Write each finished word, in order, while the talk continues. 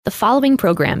The following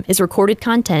program is recorded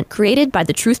content created by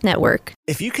the Truth Network.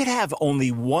 If you could have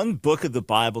only one book of the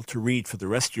Bible to read for the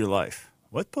rest of your life,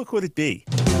 what book would it be?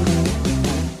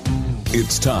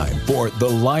 It's time for The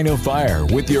Line of Fire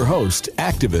with your host,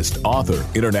 activist, author,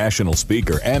 international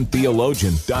speaker, and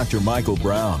theologian, Dr. Michael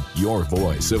Brown, your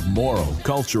voice of moral,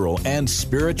 cultural, and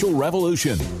spiritual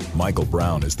revolution. Michael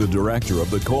Brown is the director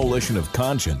of the Coalition of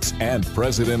Conscience and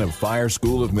president of Fire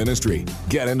School of Ministry.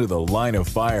 Get into The Line of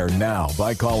Fire now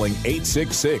by calling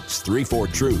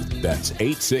 866-34-TRUTH. That's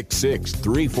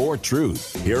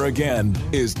 866-34-TRUTH. Here again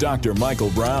is Dr.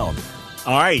 Michael Brown.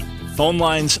 All right, phone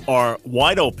lines are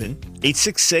wide open.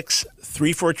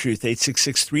 866-34-TRUTH,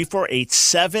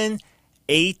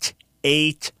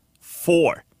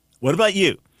 866-348-7884. What about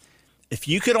you? If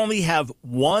you could only have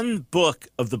one book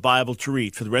of the Bible to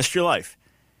read for the rest of your life,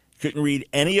 you couldn't read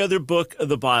any other book of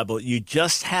the Bible, you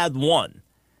just had one,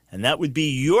 and that would be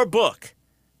your book,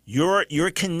 your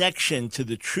connection to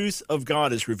the truth of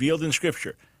God as revealed in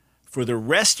Scripture. For the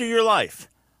rest of your life,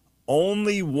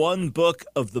 only one book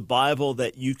of the Bible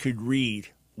that you could read.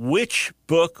 Which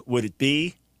book would it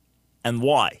be and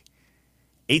why?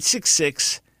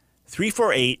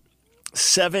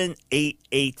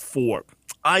 866-348-7884.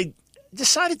 I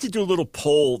decided to do a little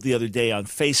poll the other day on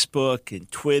Facebook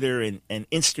and Twitter and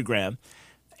Instagram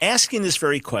asking this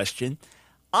very question.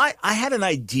 I had an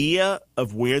idea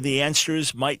of where the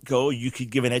answers might go. You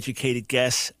could give an educated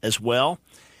guess as well.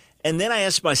 And then I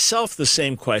asked myself the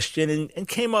same question and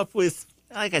came up with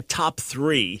like a top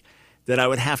three that I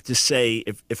would have to say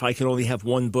if I could only have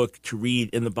one book to read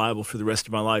in the Bible for the rest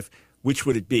of my life, which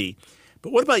would it be?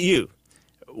 But what about you?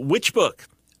 Which book?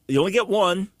 You only get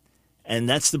one, and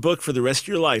that's the book for the rest of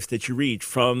your life that you read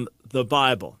from the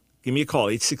Bible. Give me a call,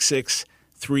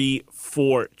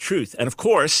 866-34-TRUTH. And of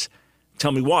course,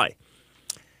 tell me why.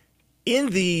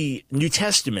 In the New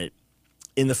Testament,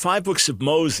 in the 5 books of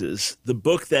Moses, the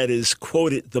book that is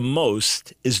quoted the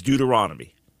most is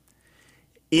Deuteronomy.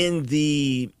 In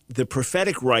the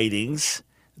prophetic writings,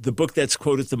 the book that's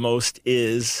quoted the most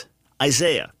is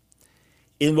Isaiah.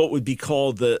 In what would be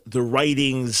called the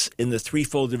writings in the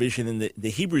threefold division in the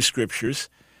Hebrew Scriptures,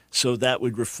 so that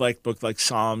would reflect books like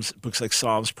Psalms,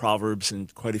 Proverbs,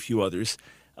 and quite a few others.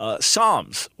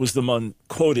 Psalms was the one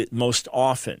quoted most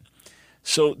often.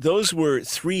 So those were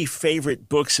 3 favorite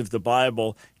books of the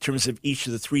Bible in terms of each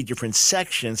of the 3 different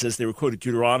sections as they were quoted: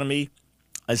 Deuteronomy,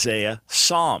 Isaiah,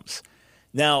 Psalms.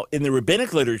 Now, in the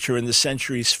rabbinic literature in the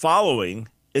centuries following,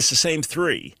 it's the same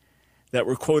 3 that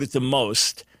were quoted the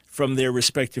most from their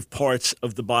respective parts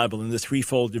of the Bible in the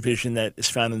threefold division that is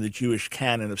found in the Jewish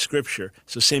canon of Scripture.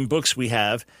 So same books we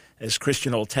have as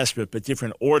Christian Old Testament, but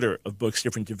different order of books,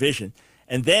 different division.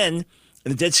 And then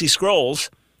in the Dead Sea Scrolls,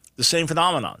 the same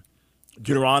phenomenon.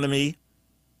 Deuteronomy,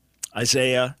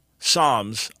 Isaiah,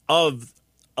 Psalms of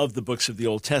the books of the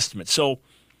Old Testament. So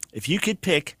if you could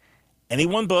pick any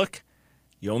one book,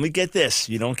 you only get this.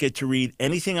 You don't get to read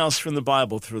anything else from the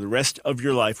Bible for the rest of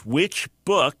your life. Which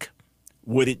book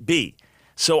would it be?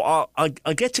 So I'll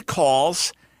get to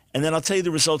calls, and then I'll tell you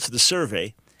the results of the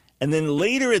survey. And then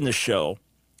later in the show,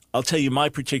 I'll tell you my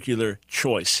particular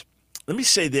choice. Let me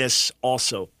say this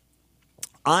also.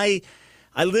 I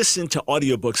listen to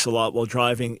audiobooks a lot while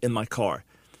driving in my car.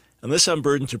 Unless I'm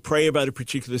burdened to pray about a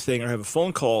particular thing or have a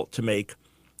phone call to make,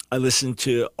 I listen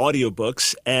to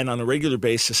audiobooks, and on a regular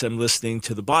basis, I'm listening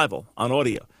to the Bible on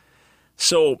audio.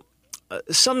 So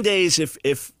some days,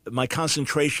 if my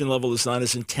concentration level is not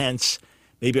as intense,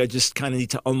 maybe I just kind of need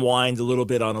to unwind a little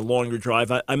bit on a longer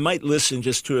drive. I might listen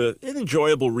just to an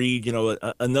enjoyable read,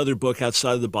 another book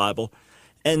outside of the Bible.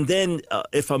 And then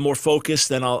if I'm more focused,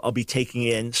 then I'll be taking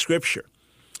in Scripture.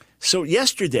 So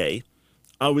yesterday,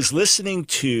 I was listening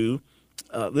to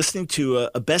a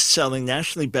best-selling,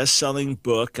 nationally best-selling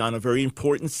book on a very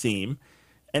important theme,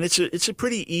 and it's a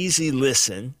pretty easy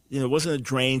listen. It wasn't a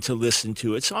drain to listen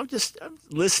to it. So I'm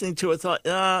listening to it. Thought,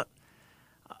 I'm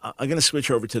going to switch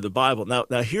over to the Bible.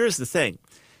 Now here's the thing.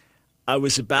 I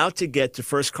was about to get to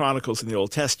 1 Chronicles in the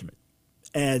Old Testament,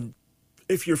 and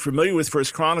if you're familiar with 1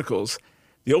 Chronicles,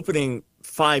 the opening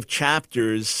 5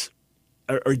 chapters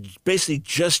are basically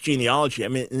just genealogy. I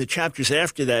mean, in the chapters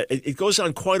after that, it goes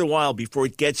on quite a while before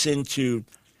it gets into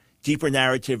deeper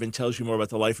narrative and tells you more about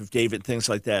the life of David and things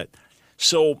like that.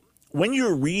 So when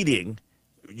you're reading,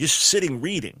 just sitting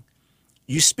reading,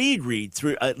 you speed read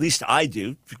through, at least I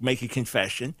do, to make a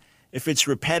confession. If it's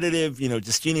repetitive,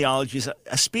 just genealogies,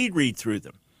 I speed read through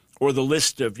them. Or the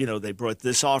list of, they brought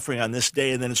this offering on this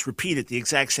day, and then it's repeated the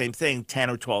exact same thing 10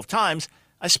 or 12 times,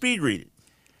 I speed read it.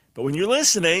 But when you're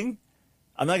listening,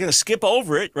 I'm not going to skip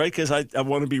over it, right, because I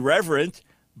want to be reverent,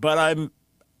 but I'm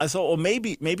I thought, well,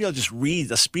 maybe I'll just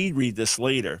speed read this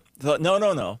later. I thought,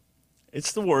 no.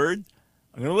 It's the Word.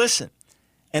 I'm going to listen.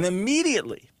 And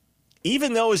immediately,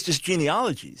 even though it's just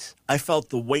genealogies, I felt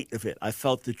the weight of it. I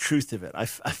felt the truth of it. I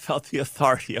felt the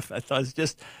authority of it. I thought it's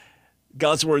just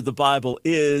God's Word, the Bible,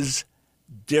 is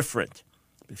different.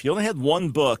 If you only had one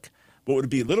book, what would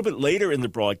it be? A little bit later in the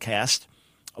broadcast,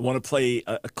 I want to play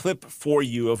a clip for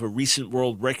you of a recent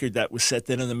world record that was set,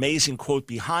 then an amazing quote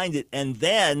behind it, and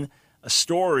then a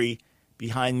story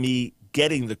behind me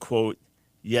getting the quote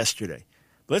yesterday.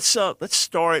 Let's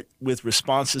start with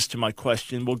responses to my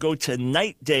question. We'll go to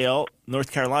Knightdale,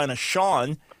 North Carolina.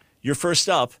 Sean, you're first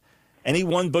up. Any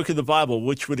one book of the Bible,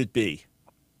 which would it be?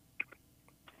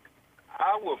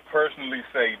 I would personally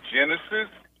say Genesis,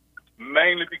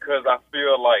 mainly because I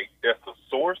feel like that's the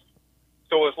source.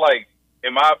 So it's like,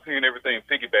 in my opinion, everything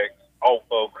piggybacks off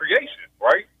of creation,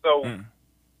 right? So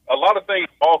a lot of things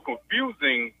are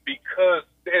confusing because,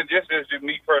 and just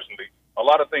me personally, a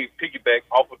lot of things piggyback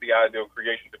off of the idea of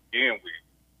creation to begin with.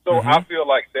 So I feel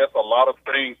like there's a lot of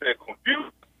things that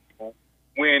confuse people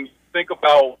when you think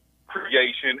about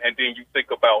creation and then you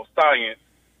think about science.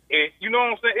 And you know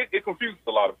what I'm saying? It confuses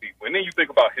a lot of people. And then you think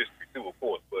about history too, of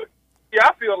course. But yeah,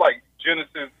 I feel like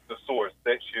Genesis, the source,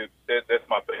 that's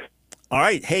my thing. All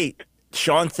right. Hey,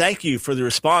 Sean, thank you for the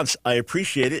response. I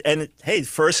appreciate it. And hey,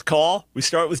 first call, we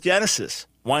start with Genesis.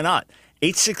 Why not?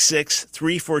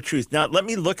 866-34-TRUTH. Now, let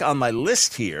me look on my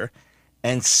list here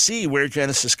and see where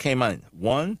Genesis came on.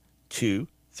 1, 2,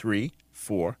 3,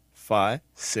 4, 5,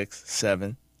 6,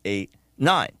 7, 8,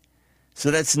 9. So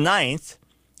that's 9th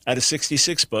out of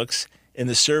 66 books in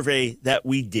the survey that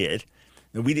we did.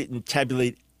 And we didn't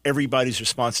tabulate everybody's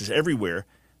responses everywhere,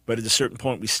 but at a certain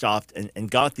point we stopped and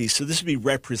got these. So this would be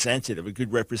representative, a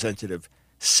good representative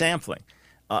sampling.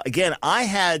 Again, I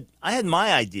had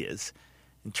my ideas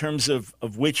in terms of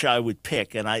which I would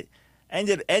pick, and I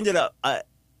ended up I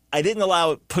didn't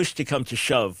allow push to come to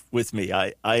shove with me.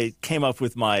 I came up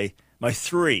with my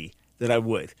 3 that I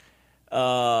would.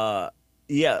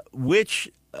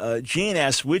 Gene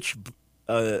asked which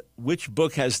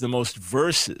book has the most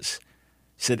verses.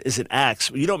 He said, is it Acts?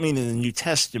 Well, you don't mean in the New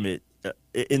Testament.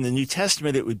 In the New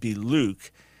Testament, it would be Luke.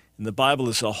 In the Bible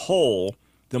as a whole,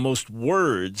 the most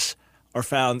words are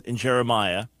found in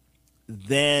Jeremiah.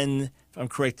 Then, if I'm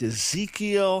correct,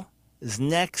 Ezekiel is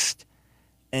next.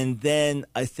 And then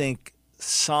I think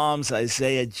Psalms,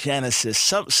 Isaiah, Genesis,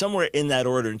 somewhere in that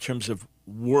order in terms of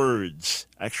words,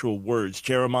 actual words.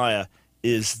 Jeremiah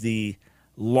is the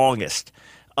longest.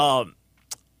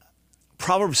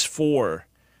 Proverbs 4,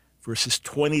 verses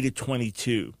 20 to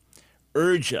 22,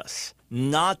 urge us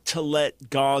not to let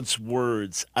God's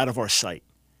words out of our sight.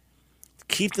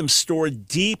 Keep them stored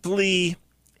deeply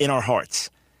in our hearts.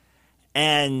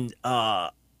 And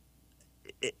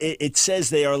it says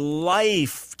they are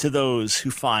life to those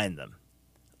who find them.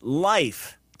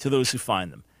 Life to those who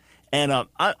find them. And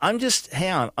I'm just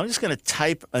going to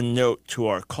type a note to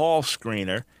our call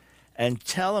screener and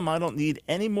tell him I don't need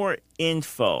any more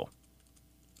info.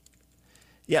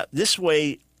 Yeah, this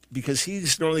way, because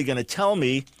he's normally going to tell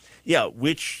me,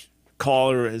 which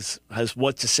caller has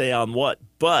what to say on what.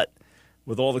 But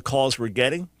with all the calls we're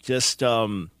getting, just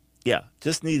need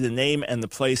the name and the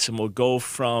place, and we'll go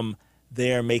from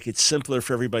there, make it simpler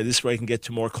for everybody. This way I can get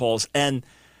to more calls. And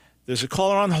there's a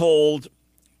caller on hold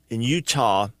in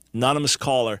Utah, anonymous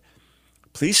caller.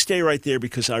 Please stay right there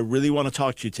because I really want to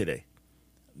talk to you today.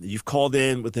 You've called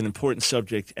in with an important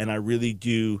subject, and I really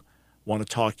do want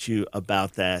to talk to you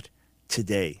about that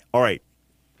today. All right.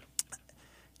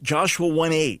 Joshua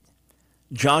 1:8.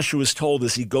 Joshua is told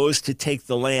as he goes to take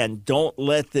the land, don't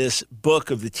let this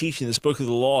book of the teaching, this book of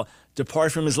the law,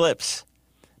 depart from his lips,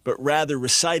 but rather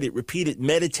recite it, repeat it,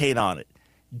 meditate on it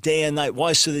day and night.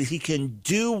 Why? So that he can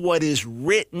do what is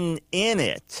written in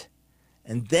it,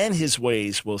 and then his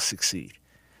ways will succeed.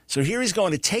 So here he's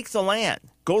going to take the land,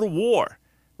 go to war,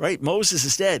 right? Moses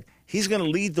is dead. He's going to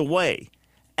lead the way.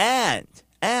 And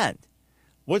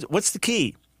what's the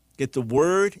key? Get the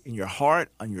word in your heart,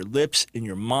 on your lips, in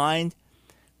your mind.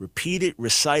 Repeat it,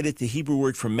 recite it. The Hebrew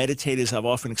word for meditate, as I've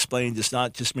often explained, does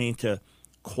not just mean to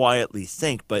quietly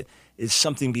think, but is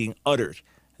something being uttered.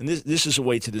 And this is a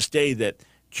way to this day that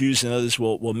Jews and others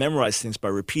will memorize things by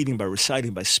repeating, by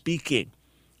reciting, by speaking.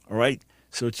 All right?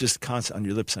 So it's just constant on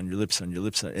your lips, on your lips, on your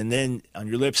lips, and then on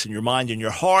your lips, in your mind, in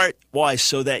your heart. Why?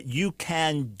 So that you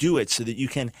can do it, so that you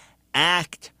can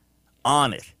act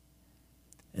on it.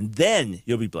 And then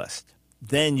you'll be blessed.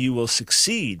 Then you will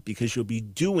succeed because you'll be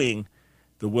doing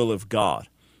the will of God.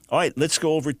 All right, let's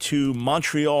go over to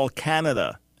Montreal,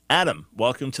 Canada. Adam,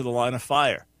 welcome to the Line of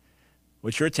Fire.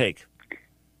 What's your take?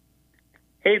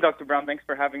 Hey, Dr. Brown, thanks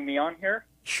for having me on here.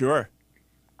 Sure.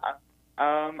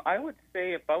 I would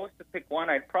say if I was to pick one,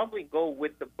 I'd probably go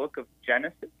with the book of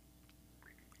Genesis.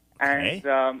 Okay.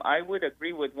 And I would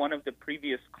agree with one of the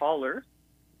previous callers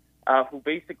who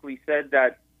basically said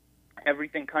that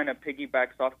everything kind of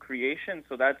piggybacks off creation,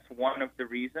 so that's one of the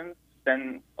reasons.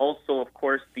 Then also, of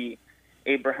course, the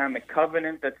Abrahamic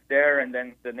covenant that's there, and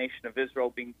then the nation of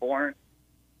Israel being born.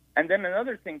 And then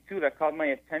another thing, too, that caught my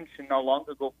attention not long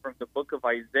ago from the book of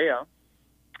Isaiah,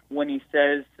 when he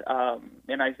says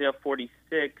in Isaiah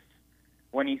 46,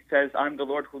 when he says, I'm the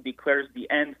Lord who declares the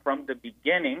end from the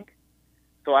beginning.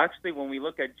 So actually, when we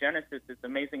look at Genesis, it's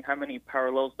amazing how many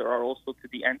parallels there are also to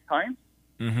the end times.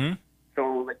 Mm-hmm.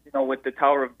 So, with the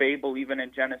Tower of Babel, even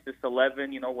in Genesis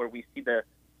 11, where we see the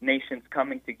nations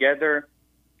coming together,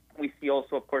 we see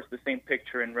also, of course, the same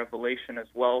picture in Revelation as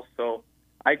well. So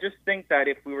I just think that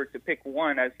if we were to pick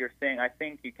one, as you're saying, I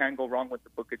think you can't go wrong with the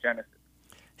book of Genesis.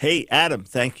 Hey, Adam,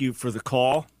 thank you for the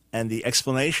call and the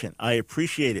explanation. I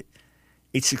appreciate it.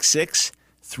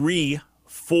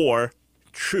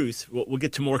 866-34-TRUTH. We'll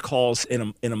get to more calls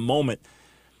in a moment.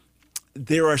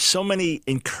 There are so many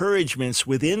encouragements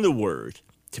within the Word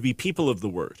to be people of the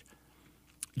Word.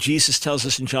 Jesus tells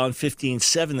us in John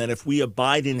 15:7 that if we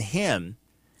abide in Him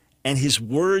and His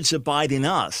words abide in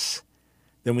us,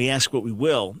 then we ask what we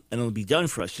will, and it'll be done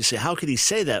for us. You say, how could He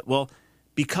say that? Well,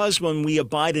 because when we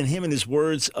abide in Him and His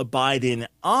words abide in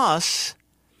us,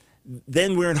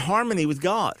 then we're in harmony with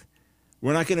God.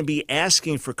 We're not going to be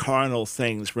asking for carnal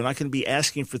things. We're not going to be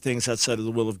asking for things outside of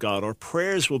the will of God. Our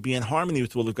prayers will be in harmony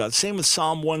with the will of God. Same with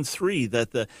Psalm 1:3, that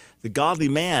the godly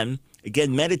man,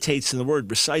 again, meditates in the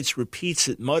Word, recites, repeats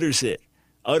it, mutters it,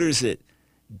 utters it,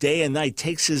 day and night,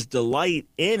 takes his delight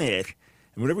in it,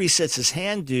 and whatever he sets his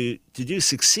hand to do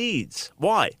succeeds.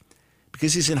 Why?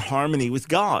 Because he's in harmony with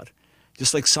God.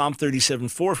 Just like Psalm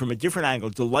 37:4, from a different angle,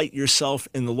 delight yourself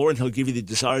in the Lord, and He'll give you the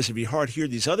desires of your heart. Here,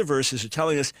 these other verses are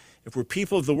telling us if we're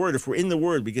people of the Word, if we're in the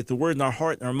Word, we get the Word in our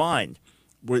heart and our mind,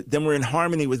 then we're in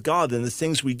harmony with God, and the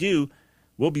things we do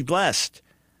will be blessed.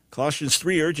 Colossians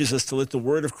 3 urges us to let the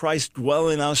Word of Christ dwell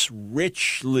in us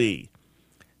richly.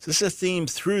 So this is a theme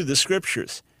through the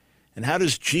Scriptures. And how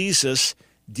does Jesus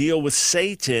deal with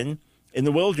Satan in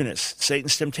the wilderness,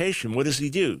 Satan's temptation? What does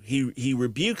He do? He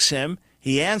rebukes him.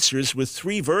 He answers with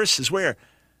 3 verses where?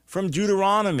 From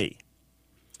Deuteronomy.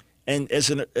 And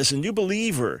as a new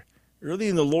believer, early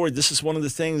in the Lord, this is one of the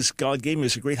things God gave me,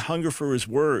 is a great hunger for His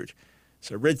Word.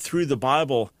 So I read through the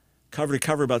Bible cover to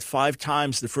cover about 5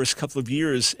 times the first couple of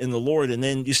years in the Lord, and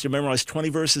then used to memorize 20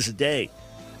 verses a day.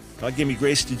 God gave me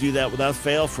grace to do that without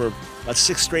fail for about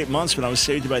 6 straight months when I was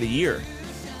saved about a year.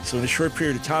 So in a short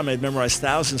period of time, I had memorized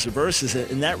thousands of verses,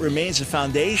 and that remains a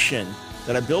foundation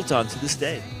that I built on to this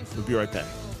day. We'll be right back.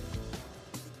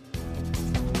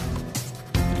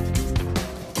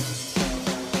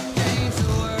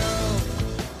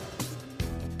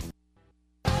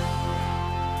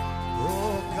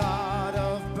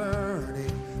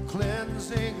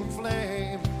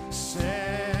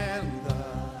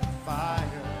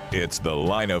 It's The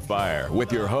Line of Fire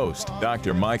with your host,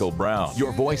 Dr. Michael Brown,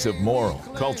 your voice of moral,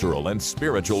 cultural, and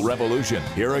spiritual revolution.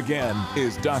 Here again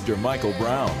is Dr. Michael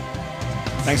Brown.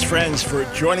 Thanks, friends, for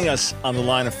joining us on The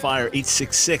Line of Fire,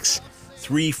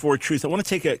 866-34-TRUTH. I want to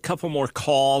take a couple more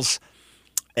calls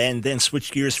and then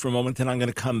switch gears for a moment. Then I'm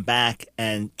going to come back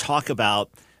and talk about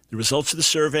the results of the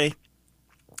survey,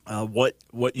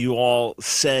 what you all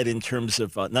said in terms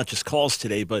of not just calls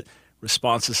today, but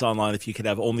responses online. If you could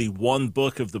have only one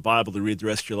book of the Bible to read the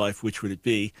rest of your life, which would it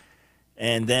be?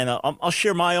 And then I'll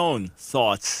share my own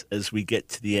thoughts as we get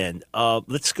to the end.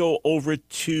 Let's go over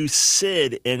to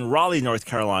Sid in Raleigh, North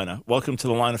Carolina. Welcome to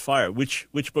The Line of Fire. Which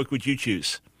book would you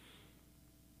choose?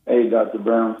 Hey, Dr.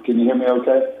 Brown. Can you hear me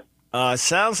okay?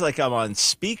 Sounds like I'm on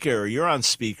speaker, or you're on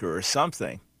speaker or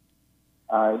something.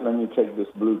 All right, let me take this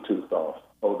Bluetooth off.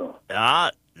 Hold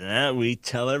on. We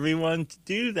tell everyone to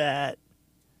do that.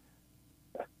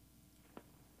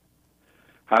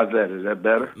 How's that? Is that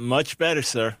better? Much better,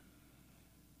 sir.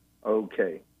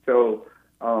 Okay. So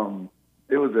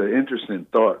it was an interesting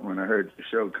thought when I heard the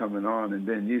show coming on, and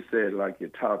then you said like your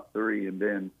top 3, and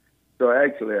then so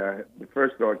actually the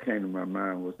first thought came to my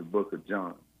mind was the book of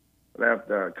John. But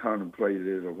after I contemplated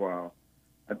it a while,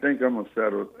 I think I'm going to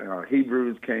settle,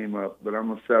 Hebrews came up, but I'm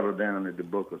going to settle down at the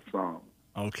book of Psalms.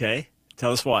 Okay.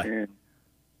 Tell us why.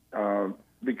 And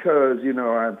because,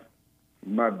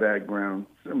 my background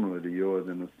similar to yours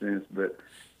in a sense, but,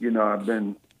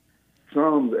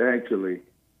 Psalms actually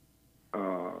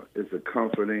is a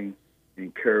comforting,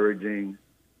 encouraging.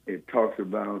 It talks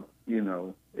about,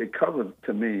 it covers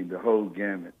to me the whole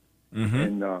gamut. Mm-hmm.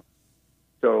 And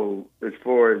So as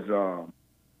far as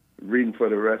reading for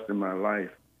the rest of my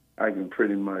life, I can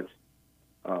pretty much,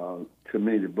 to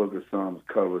me, the Book of Psalms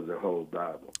covers the whole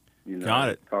Bible. You know, Got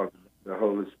it. Talks the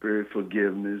Holy Spirit,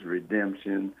 forgiveness,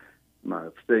 redemption. My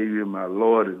Savior, my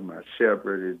Lord is my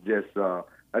shepherd. It's just,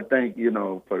 I think, you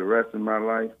know, for the rest of my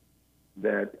life,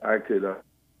 that I could,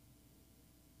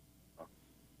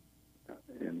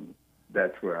 and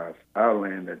that's where I'll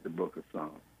land at the Book of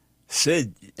Psalms.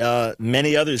 Sid,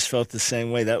 many others felt the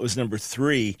same way. That was number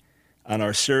 3 on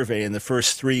our survey, and the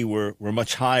first 3 were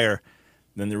much higher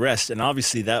than the rest. And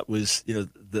obviously, that was, you know,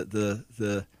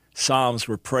 the Psalms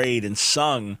were prayed and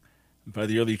sung by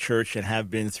the early church and have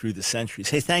been through the centuries.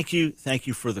 Hey, thank you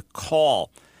for the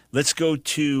call. Let's go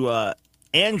to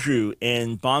Andrew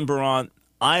in Bon-Baron,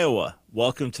 Iowa.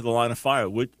 Welcome to the Line of Fire.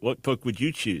 What book would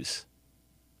you choose?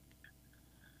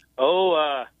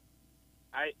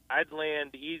 I'd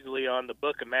land easily on the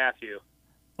Book of Matthew.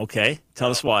 Okay,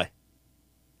 tell us why.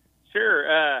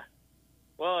 Sure.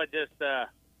 Well, I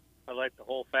like the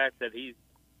whole fact that he's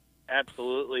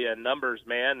absolutely a numbers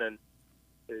man, and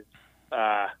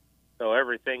so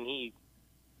everything he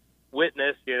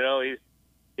witnessed, you know,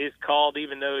 he's called,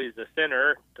 even though he's a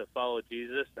sinner, to follow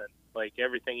Jesus, and like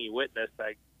everything he witnessed,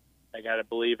 I got to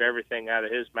believe everything out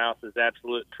of his mouth is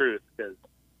absolute truth.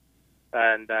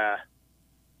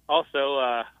 Also,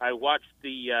 I watched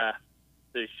the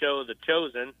show The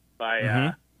Chosen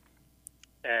by,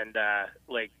 and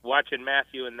like watching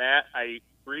Matthew in that, I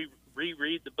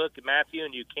reread the Book of Matthew,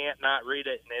 and you can't not read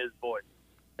it in his voice.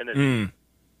 And it's,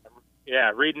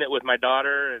 yeah, reading it with my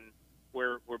daughter, and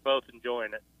we're both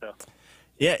enjoying it. So,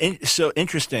 yeah, so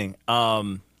interesting.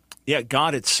 Yeah,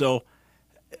 got it. So,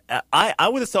 I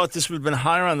would have thought this would have been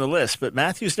higher on the list, but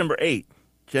Matthew's number 8,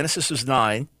 Genesis was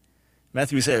 9.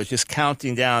 Matthew was 8. I was just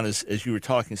counting down as you were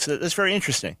talking. So that's very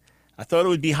interesting. I thought it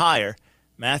would be higher.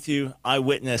 Matthew,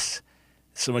 eyewitness,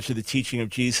 so much of the teaching of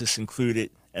Jesus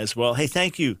included as well. Hey,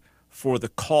 thank you for the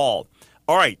call.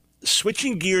 All right,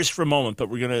 switching gears for a moment, but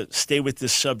we're going to stay with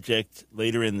this subject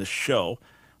later in the show.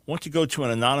 I want to go to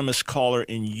an anonymous caller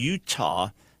in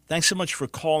Utah. Thanks so much for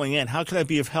calling in. How can I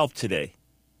be of help today?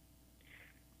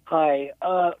 Hi.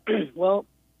 Well,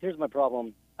 here's my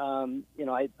problem. You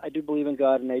know, I do believe in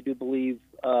God, and I do believe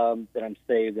that I'm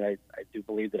saved. I do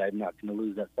believe that I'm not going to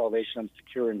lose that salvation. I'm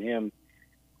secure in Him.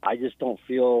 I just don't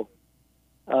feel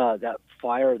that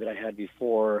fire that I had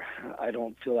before. I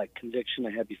don't feel that conviction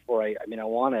I had before. I mean, I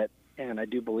want it, and I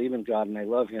do believe in God, and I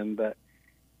love Him. But at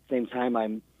the same time,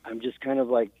 I'm just kind of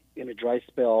like in a dry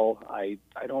spell. I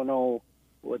don't know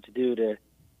what to do to.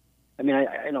 I mean,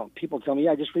 I know people tell me,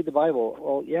 yeah, just read the Bible.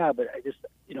 Well, yeah, but I just,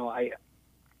 you know,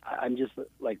 I'm just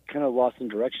like kind of lost in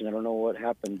direction. I don't know what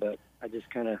happened, but I just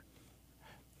kind of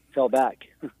fell back.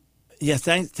 Yeah,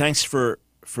 thanks for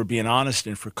being honest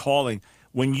and for calling.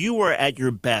 When you were at your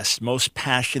best, most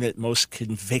passionate, most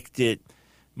convicted,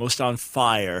 most on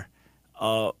fire,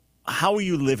 how were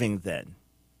you living then?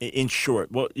 In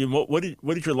short, what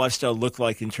did your lifestyle look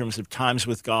like in terms of times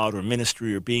with God or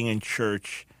ministry or being in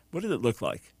church? What did it look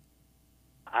like?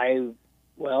 I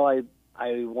wanted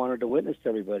to witness to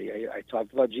everybody. I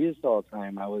talked about Jesus all the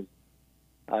time. I was,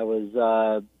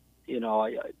 you know,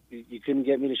 you couldn't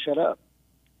get me to shut up.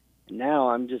 Now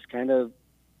I'm just kind of,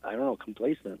 I don't know,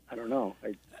 complacent. I don't know.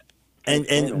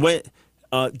 And when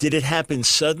did it happen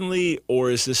suddenly, or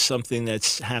is this something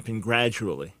that's happened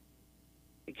gradually?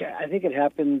 I think it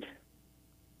happened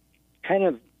kind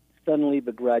of suddenly,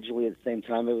 but gradually at the same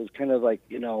time. It was kind of like,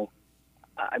 you know,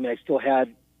 I mean, I still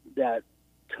had that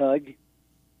tug,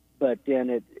 but then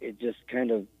it just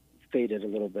kind of faded a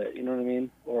little bit, you know what I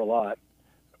mean? Or a lot.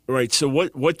 Right. So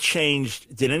what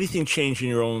changed? Did anything change in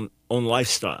your own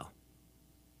lifestyle?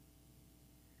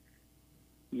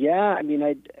 Yeah, I mean,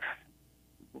 I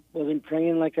wasn't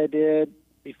praying like I did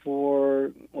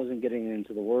before, wasn't getting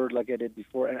into the Word like I did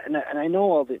before, and I know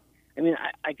all the. I mean,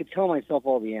 I could tell myself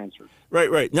all the answers.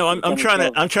 Right. No, I'm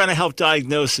trying to help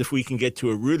diagnose if we can get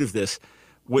to a root of this.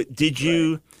 What did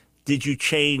you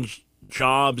change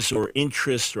jobs or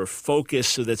interests or focus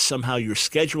so that somehow your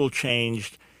schedule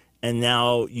changed and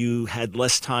now you had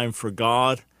less time for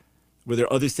God? Were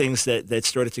there other things that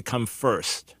started to come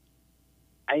first?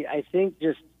 I think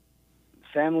just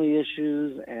family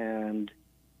issues and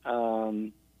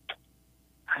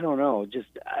I don't know. Just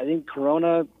I think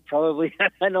Corona probably.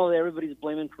 I know everybody's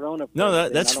blaming Corona. No,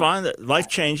 that's fine. Life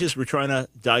changes. We're trying to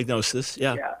diagnose this.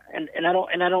 Yeah. Yeah, and I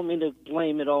don't mean to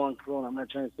blame it all on Corona. I'm not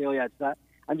trying to say, oh yeah, it's not.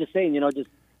 I'm just saying, we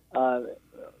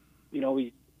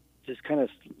just kind of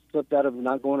slipped out of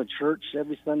not going to church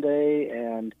every Sunday,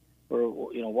 and or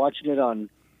watching it on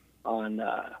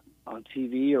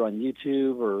TV or on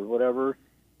YouTube or whatever,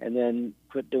 and then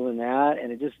quit doing that,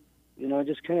 and it just,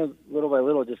 just kind of little by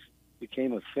little just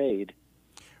became a fade.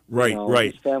 Right,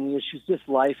 right. Just family issues, just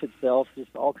life itself,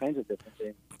 just all kinds of different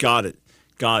things. Got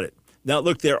it. Now,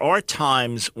 look, there are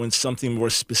times when something more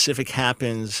specific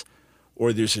happens,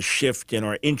 or there's a shift in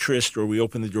our interest, or we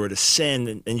open the door to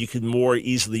sin, and you can more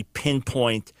easily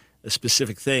pinpoint a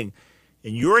specific thing.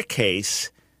 In your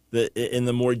case, in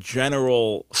the more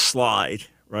general slide,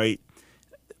 right,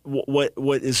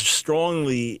 what is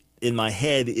strongly in my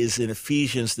head is in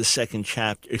Ephesians, the second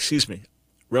chapter,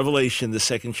 Revelation, the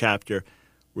second chapter,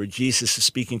 where Jesus is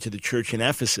speaking to the church in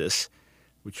Ephesus,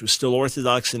 which was still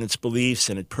orthodox in its beliefs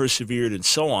and it persevered and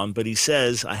so on. But he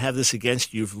says, I have this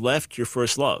against you. You've left your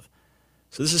first love.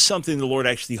 So this is something the Lord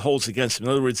actually holds against him.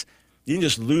 In other words, you didn't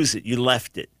just lose it, you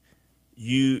left it.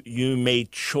 You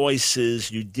made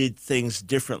choices, you did things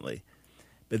differently.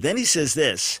 But then he says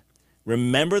this,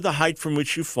 remember the height from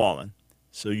which you've fallen.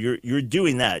 So you're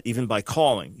doing that, even by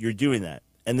calling, you're doing that.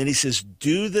 And then he says,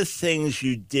 do the things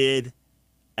you did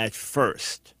at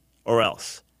first, or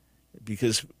else.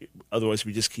 Because otherwise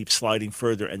we just keep sliding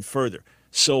further and further.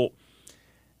 So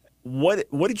what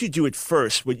did you do at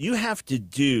first? What you have to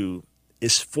do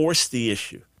is force the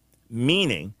issue,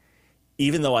 meaning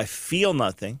even though I feel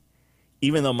nothing,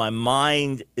 even though my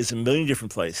mind is a million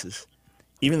different places,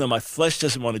 even though my flesh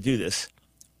doesn't want to do this,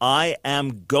 I'm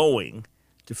going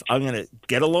to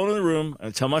get alone in the room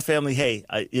and tell my family, hey,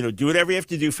 do whatever you have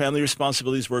to do, family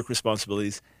responsibilities, work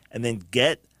responsibilities, and then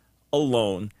get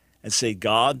alone and say,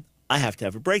 God, I have to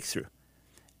have a breakthrough.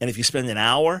 And if you spend an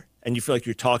hour and you feel like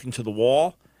you're talking to the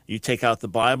wall, you take out the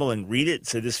Bible and read it and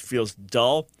say, this feels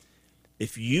dull.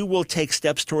 If you will take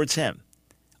steps towards him,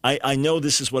 I know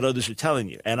this is what others are telling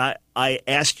you. And I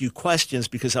asked you questions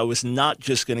because I was not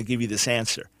just going to give you this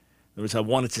answer. In other words, I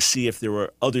wanted to see if there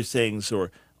were other things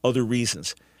or other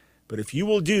reasons. But if you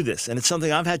will do this, and it's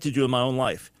something I've had to do in my own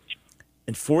life,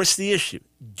 and force the issue,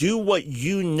 do what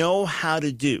you know how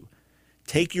to do.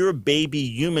 Take your baby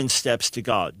human steps to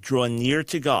God. Draw near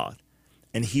to God,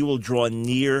 and he will draw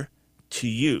near to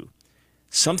you.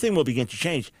 Something will begin to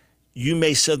change. You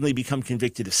may suddenly become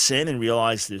convicted of sin and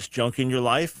realize there's junk in your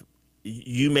life.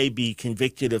 You may be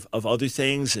convicted of other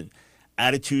things and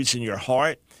attitudes in your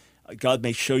heart. God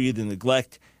may show you the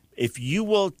neglect. If you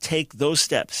will take those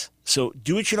steps, so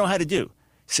do what you know how to do.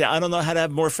 Say, I don't know how to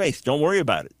have more faith. Don't worry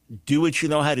about it. Do what you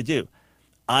know how to do.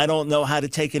 I don't know how to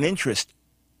take an interest.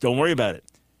 Don't worry about it.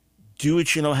 Do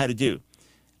what you know how to do.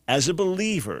 As a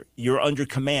believer, you're under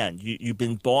command. You've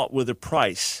been bought with a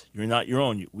price. You're not your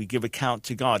own. We give account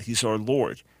to God. He's our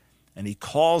Lord. And he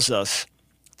calls us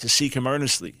to seek him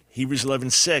earnestly. Hebrews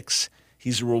 11:6,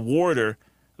 he's a rewarder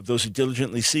of those who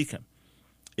diligently seek him.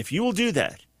 If you will do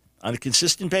that on a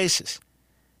consistent basis,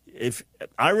 if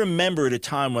I remember at a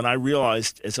time when I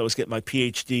realized as I was getting my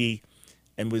PhD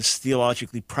and was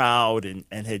theologically proud and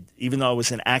had, even though I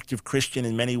was an active Christian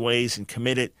in many ways and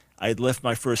committed, I had left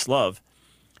my first love.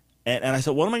 And I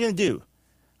thought, what am I going to do?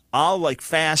 I'll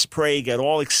fast, pray, get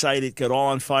all excited, get all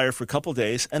on fire for a couple of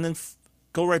days, and then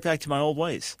go right back to my old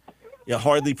ways.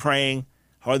 Hardly praying,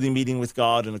 hardly meeting with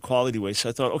God in a quality way. So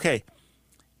I thought, okay,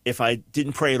 if I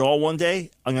didn't pray at all one day,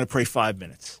 I'm going to pray 5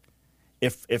 minutes.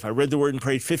 If I read the word and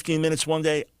prayed 15 minutes one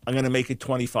day, I'm going to make it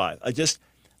 25.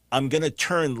 I'm going to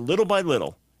turn little by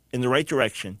little in the right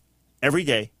direction every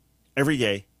day, every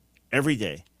day, every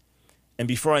day. And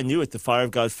before I knew it, the fire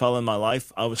of God fell in my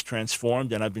life. I was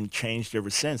transformed, and I've been changed ever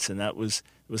since. And it was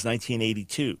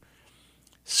 1982.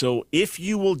 So if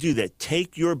you will do that,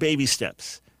 take your baby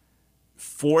steps,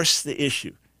 force the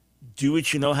issue, do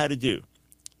what you know how to do.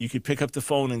 You could pick up the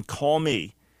phone and call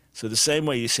me. So the same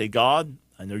way you say, God,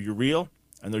 I know you're real.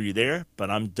 I know you're there, but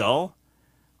I'm dull.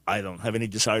 I don't have any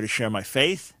desire to share my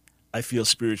faith. I feel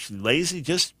spiritually lazy.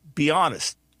 Just be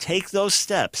honest. Take those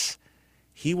steps.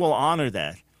 He will honor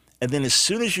that. And then as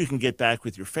soon as you can get back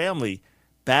with your family,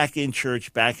 back in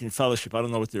church, back in fellowship, I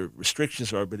don't know what the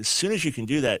restrictions are, but as soon as you can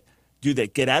do that.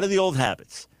 Get out of the old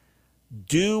habits.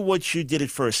 Do what you did at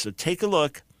first. So take a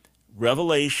look.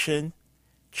 Revelation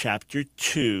chapter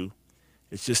 2.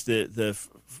 It's just the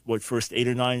first 8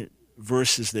 or 9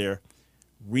 verses there.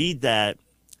 Read that,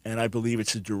 and I believe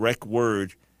it's a direct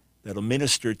word that'll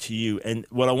minister to you. And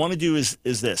what I want to do is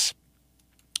this.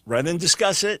 Rather than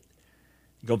discuss it,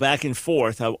 go back and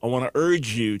forth, I want to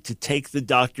urge you to take the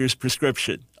doctor's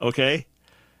prescription, okay?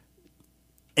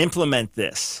 Implement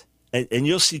this, and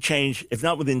you'll see change, if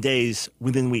not within days,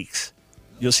 within weeks.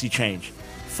 You'll see change.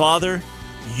 Father,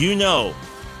 you know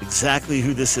exactly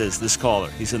who this is, this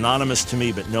caller. He's anonymous to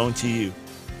me, but known to you.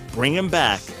 Bring him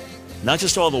back, not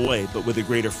just all the way, but with a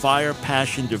greater fire,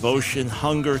 passion, devotion,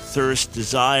 hunger, thirst,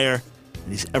 desire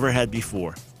than he's ever had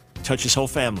before. touch his whole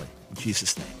family. In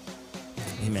Jesus' name.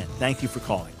 Amen. Thank you for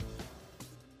calling.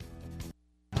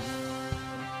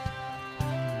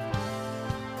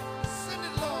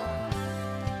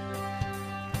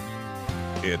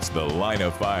 It's The Line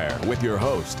of Fire with your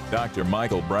host, Dr.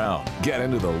 Michael Brown. Get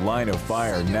into the Line of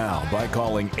Fire now by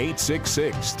calling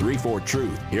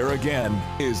 866-34-TRUTH. Here again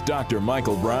is Dr.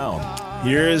 Michael Brown.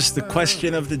 Here's the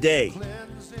question of the day.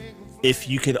 If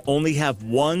you could only have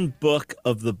one book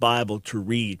of the Bible to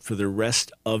read for the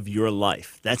rest of your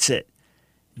life, that's it.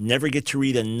 Never get to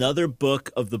read another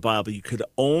book of the Bible. You could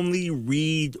only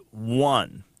read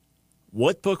one.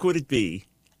 What book would it be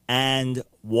and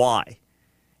why?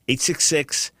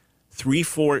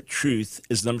 866-34-TRUTH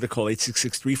is the number to call,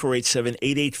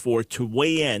 866-3487-884 to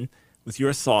weigh in with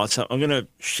your thoughts. I'm going to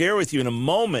share with you in a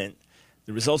moment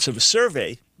the results of a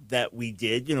survey that we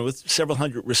did, with several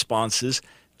hundred responses,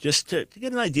 just to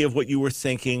get an idea of what you were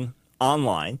thinking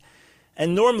online.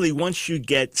 And normally, once you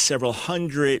get several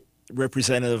hundred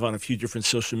representative on a few different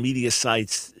social media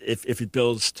sites, if it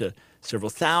builds to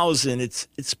several thousand,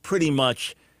 it's pretty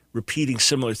much repeating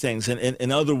similar things. And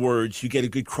in other words, you get a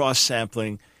good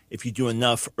cross-sampling if you do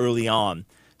enough early on.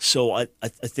 So I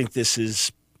think this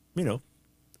is,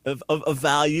 of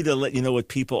value to let you know what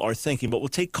people are thinking. But we'll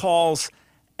take calls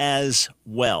as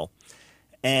well.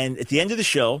 And at the end of the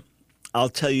show, I'll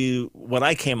tell you what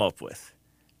I came up with.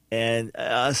 And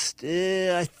I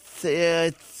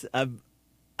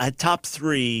had top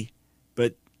three,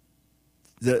 but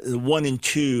the 1 and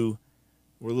 2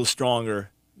 were a little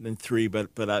stronger than 3, but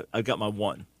I got my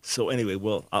 1. So anyway,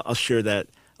 I'll share that.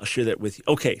 I'll share that with you.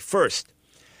 Okay, first,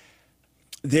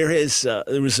 there was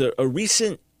a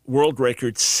recent world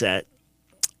record set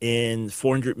in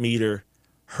 400-meter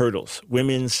hurdles,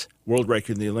 women's world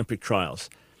record in the Olympic trials.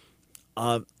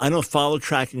 I don't follow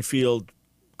track and field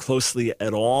closely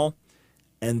at all,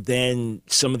 and then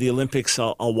some of the Olympics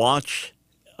I'll watch.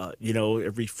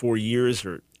 Every 4 years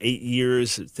or 8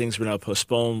 years, things were now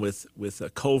postponed with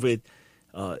COVID.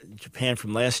 Japan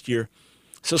from last year.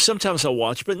 So sometimes I'll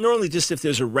watch, but normally just if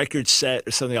there's a record set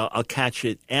or something, I'll catch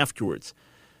it afterwards.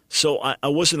 So I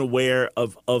wasn't aware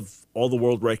of all the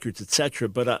world records, etc.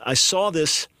 But I saw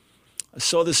this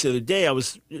the other day. I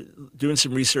was doing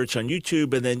some research on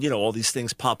YouTube, and then, all these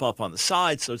things pop up on the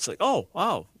side. So it's like, oh,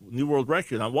 wow, new world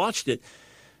record. And I watched it.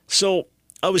 So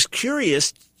I was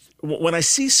curious. When I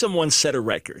see someone set a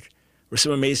record or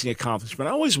some amazing accomplishment,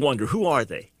 I always wonder, who are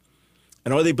they?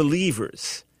 And are they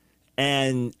believers?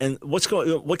 And what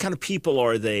kind of people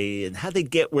are they? And how they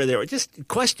get where they are? Just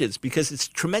questions, because it's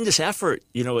tremendous effort,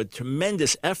 a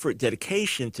tremendous effort,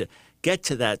 dedication to get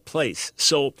to that place.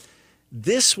 So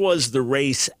this was the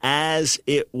race as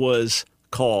it was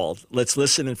called. Let's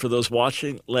listen, and for those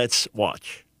watching, let's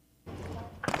watch.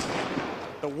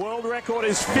 The world record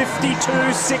is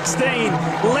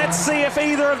 52.16. Let's see if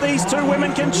either of these two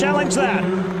women can challenge that.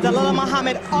 Dalilah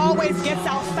Muhammad always gets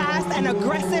out fast and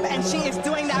aggressive, and she is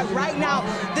doing that right now.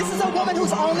 This is a woman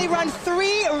who's only run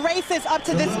 3 races up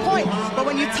to this point. But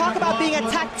when you talk about being a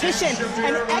tactician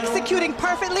and executing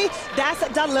perfectly, that's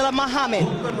Dalilah Muhammad.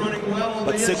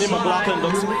 But Sydney McLaughlin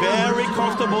looks very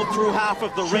comfortable through half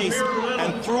of the race.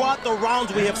 And throughout the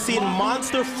rounds, we have seen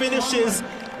monster finishes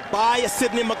by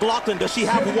Sydney McLaughlin. Does she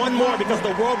have one more? Because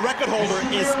the world record holder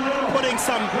is putting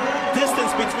some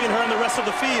distance between her and the rest of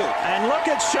the field. And look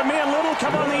at Shamir Little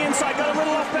come on the inside, got a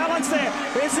little off balance there.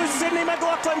 This is Sydney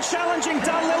McLaughlin challenging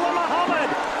Dalilah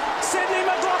Muhammad. Sydney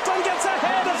McLaughlin gets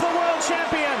ahead of the world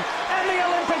champion and the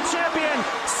Olympic champion.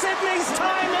 Sydney's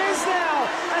time is now.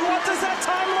 And what does that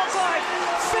time look like?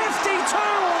 51.0.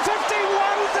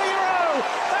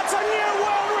 That's a new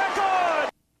world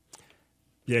record.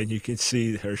 Yeah, and you can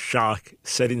see her shock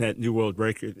setting that new world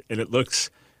record. And it's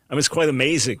quite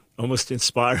amazing, almost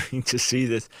inspiring to see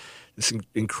this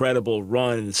incredible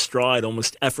run and stride,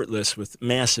 almost effortless, with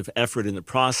massive effort in the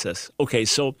process. Okay,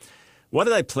 so why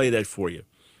did I play that for you?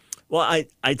 Well,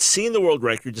 I'd seen the world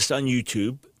record just on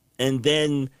YouTube, and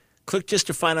then clicked just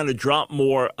to find out a drop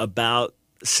more about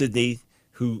Sydney,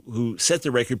 who set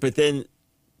the record, but then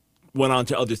went on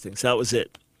to other things. That was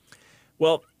it.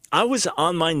 Well, I was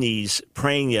on my knees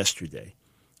praying yesterday,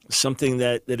 something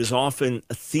that is often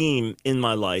a theme in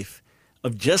my life,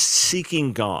 of just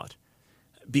seeking God.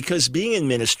 Because being in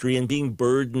ministry and being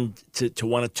burdened to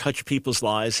want to touch people's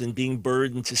lives and being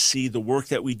burdened to see the work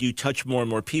that we do touch more and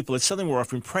more people, it's something we're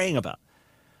often praying about.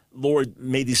 Lord,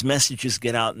 may these messages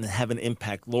get out and have an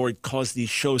impact. Lord, cause these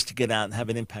shows to get out and have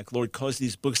an impact. Lord, cause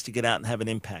these books to get out and have an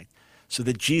impact so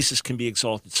that Jesus can be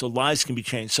exalted, so lives can be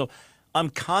changed. So I'm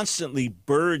constantly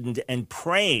burdened and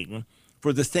praying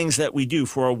for the things that we do,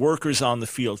 for our workers on the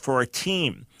field, for our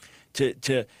team, to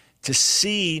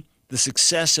see the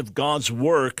success of God's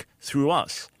work through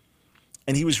us.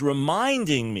 And he was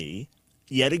reminding me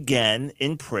yet again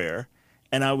in prayer,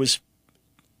 and I was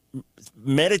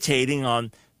meditating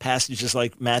on passages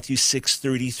like Matthew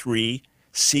 6:33,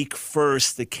 seek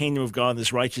first the kingdom of God and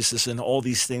his righteousness, and all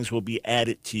these things will be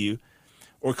added to you.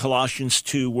 Or Colossians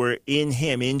 2, where in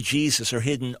him, in Jesus, are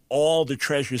hidden all the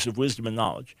treasures of wisdom and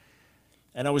knowledge.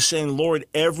 And I was saying, Lord,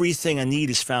 everything I need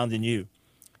is found in you.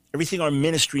 Everything our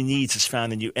ministry needs is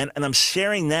found in you. And I'm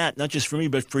sharing that not just for me,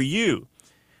 but for you.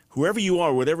 Whoever you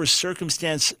are, whatever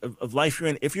circumstance of life you're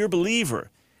in, if you're a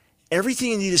believer,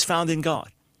 everything you need is found in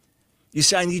God. You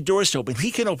say, I need doors to open.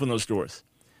 He can open those doors.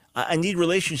 I need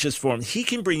relationships for him. He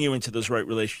can bring you into those right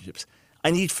relationships.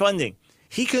 I need funding.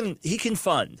 He can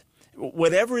fund.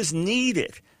 Whatever is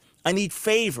needed. I need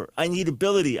favor. I need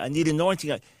ability. I need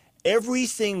anointing.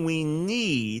 Everything we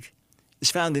need is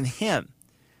found in him.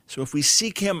 So if we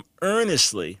seek him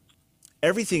earnestly,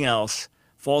 everything else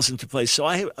falls into place. So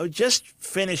I just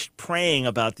finished praying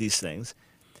about these things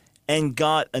and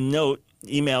got a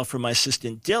email from my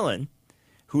assistant Dylan,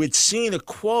 who had seen a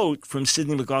quote from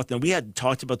Sydney McLaughlin. We hadn't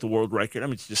talked about the world record. I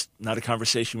mean, it's just not a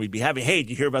conversation we'd be having. Hey,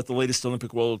 did you hear about the latest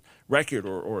Olympic world record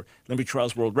or Olympic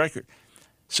trials world record?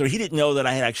 So he didn't know that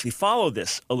I had actually followed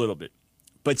this a little bit,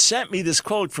 but sent me this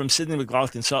quote from Sydney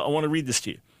McLaughlin. So I want to read this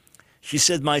to you. She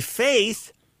said, my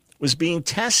faith was being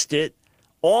tested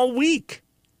all week.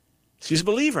 She's a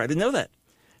believer. I didn't know that.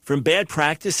 From bad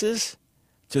practices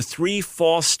to 3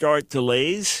 false start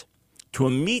delays to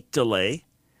a meet delay,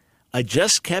 I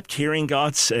just kept hearing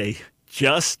God say,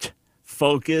 just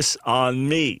focus on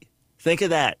me. Think of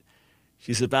that.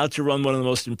 She's about to run one of the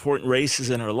most important races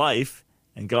in her life,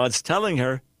 and God's telling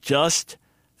her, just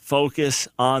focus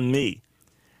on me.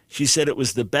 She said it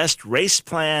was the best race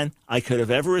plan I could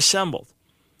have ever assembled.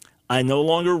 I no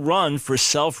longer run for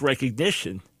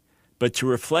self-recognition, but to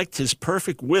reflect his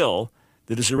perfect will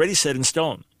that is already set in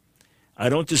stone. I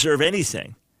don't deserve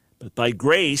anything, but by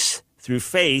grace, through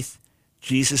faith,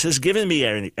 Jesus has given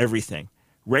me everything.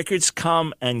 Records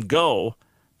come and go.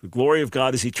 The glory of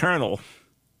God is eternal.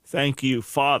 Thank you,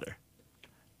 Father.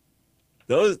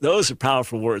 Those are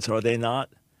powerful words, are they not?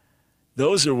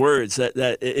 Those are words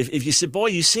that if you said, boy,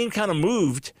 you seem kind of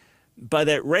moved by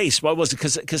that race. Why was it?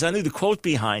 Because I knew the quote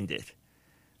behind it.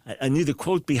 I knew the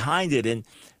quote behind it. And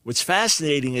what's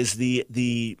fascinating is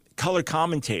the color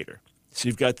commentator. So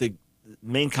you've got the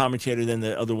main commentator, then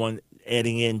the other one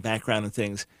adding in background and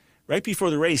things. Right before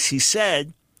the race, he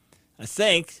said, I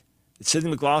think that Sydney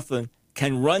McLaughlin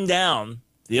can run down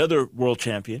the other world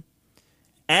champion,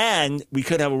 and we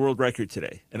could have a world record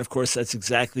today. And, of course, that's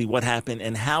exactly what happened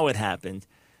and how it happened.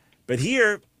 But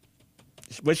here,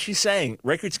 what she's saying,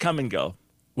 records come and go.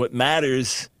 What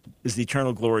matters is the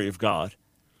eternal glory of God.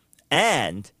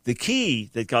 And the key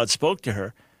that God spoke to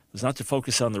her was not to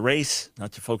focus on the race,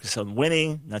 not to focus on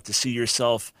winning, not to see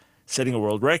yourself setting a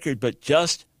world record, but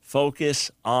just focus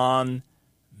on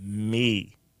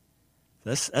me.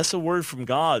 That's a word from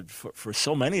God for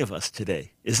so many of us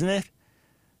today, isn't it?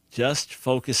 Just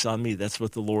focus on me. That's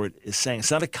what the Lord is saying.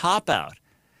 It's not a cop-out.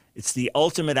 It's the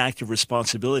ultimate act of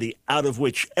responsibility out of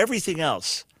which everything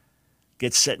else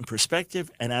gets set in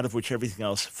perspective and out of which everything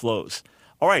else flows.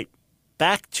 All right,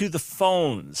 back to the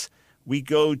phones. We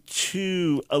go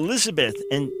to Elizabeth,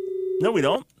 and no, we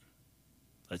don't.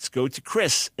 Let's go to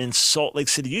Chris in Salt Lake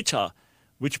City, Utah.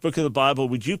 Which book of the Bible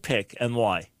would you pick and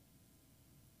why?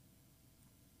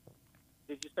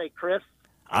 Did you say Chris?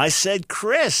 I said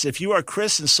Chris. If you are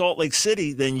Chris in Salt Lake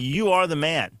City, then you are the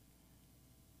man.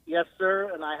 Yes,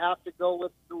 sir, and I have to go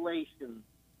with Galatians.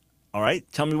 All right,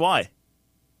 tell me why.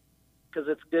 Because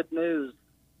it's good news.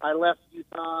 I left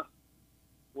Utah,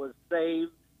 was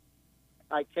saved,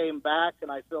 I came back,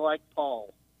 and I feel like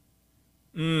Paul.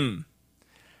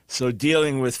 So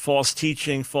dealing with false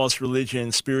teaching, false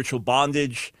religion, spiritual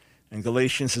bondage, and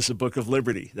Galatians is a book of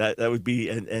liberty. That would be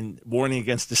and warning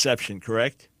against deception,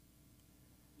 correct?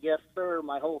 Yes, sir.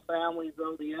 My whole family's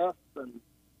ODS, and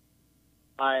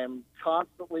I am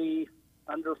constantly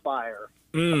under fire.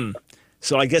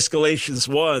 So I guess Galatians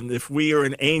 1, if we are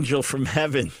an angel from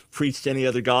heaven, preached any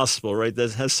other gospel, right?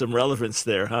 That has some relevance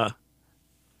there, huh?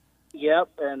 Yep,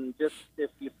 and just if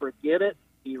you forget it,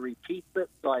 he repeats it,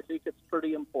 so I think it's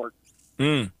pretty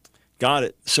important. Got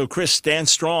it. So, Chris, stand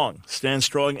strong. Stand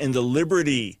strong in the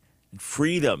liberty and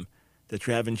freedom that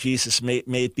you have in Jesus. May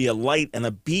it be a light and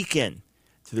a beacon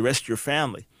to the rest of your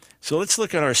family. So let's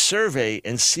look at our survey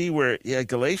and see where,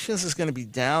 Galatians is going to be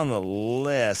down the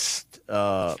list.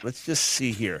 Let's just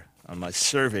see here on my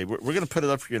survey. We're going to put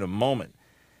it up for you in a moment.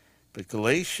 But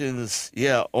Galatians,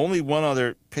 only one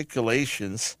other picked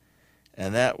Galatians.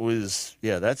 And that was,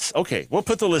 that's, okay, we'll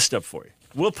put the list up for you.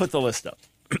 We'll put the list up.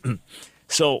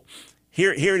 So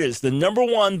here it is, the number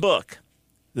one book.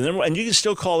 And you can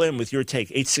still call in with your take,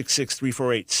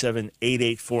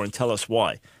 866-348-7884, and tell us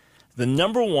why. The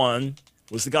number one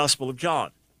was the Gospel of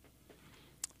John.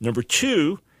 Number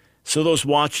two, so those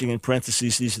watching, in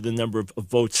parentheses, these are the number of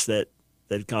votes that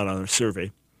got on our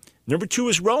survey. Number two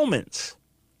is Romans.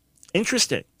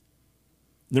 Interesting.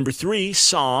 Number three,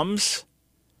 Psalms.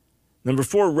 Number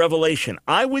four, Revelation.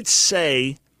 I would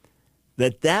say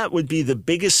that would be the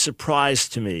biggest surprise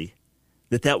to me,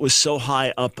 that was so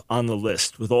high up on the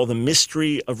list, with all the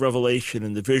mystery of Revelation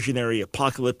and the visionary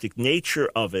apocalyptic nature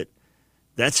of it.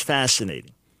 That's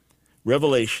fascinating.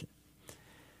 Revelation.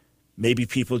 Maybe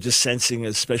people just sensing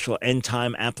a special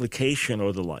end-time application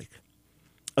or the like.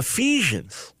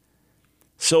 Ephesians.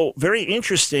 So very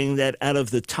interesting that out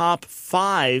of the top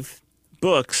 5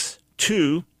 books,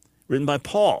 2 written by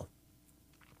Paul.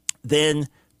 Then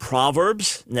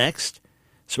Proverbs next.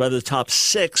 So out of the top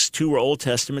 6, 2 were Old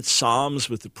Testament, Psalms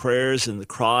with the prayers and the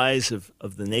cries of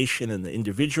the nation and the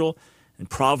individual, and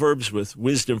Proverbs with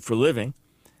wisdom for living.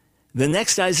 The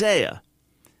next, Isaiah.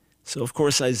 So, of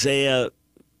course, Isaiah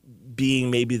being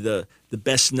maybe the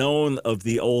best known of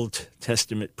the Old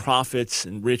Testament prophets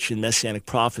and rich in messianic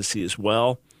prophecy as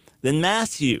well. Then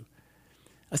Matthew.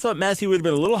 I thought Matthew would have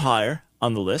been a little higher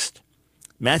on the list.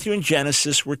 Matthew and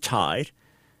Genesis were tied.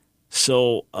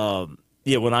 So,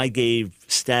 when I gave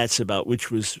stats about which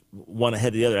was one ahead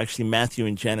of the other, actually Matthew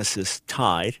and Genesis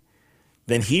tied.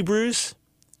 Then Hebrews,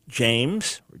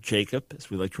 James, or Jacob, as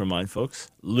we like to remind folks,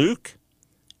 Luke,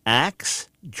 Acts,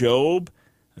 Job,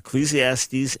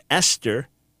 Ecclesiastes, Esther,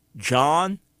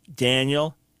 John,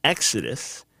 Daniel,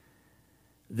 Exodus.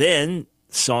 Then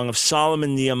Song of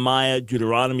Solomon, Nehemiah,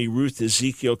 Deuteronomy, Ruth,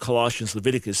 Ezekiel, Colossians,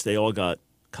 Leviticus, they all got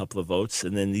a couple of votes.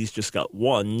 And then these just got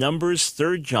 1. Numbers,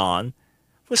 3 John.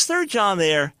 Was 3 John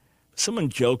there? Someone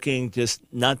joking, just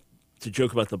not to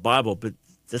joke about the Bible, but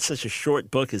that's such a short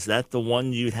book. Is that the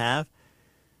one you'd have?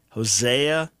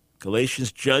 Hosea,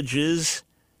 Galatians, Judges,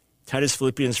 Titus,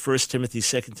 Philippians, 1 Timothy,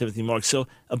 2 Timothy, Mark. So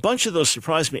a bunch of those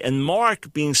surprised me. And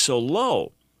Mark being so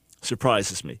low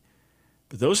surprises me.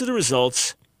 But those are the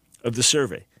results of the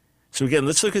survey. So again,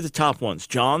 let's look at the top ones.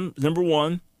 John, number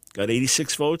 1, got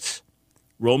 86 votes.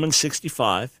 Romans,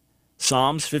 65.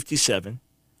 Psalms, 57.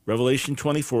 Revelation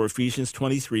 24, Ephesians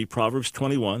 23, Proverbs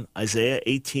 21, Isaiah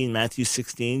 18, Matthew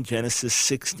 16, Genesis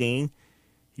 16,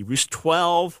 Hebrews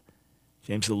 12,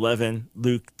 James 11,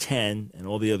 Luke 10, and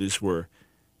all the others were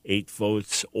 8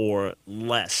 votes or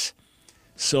less.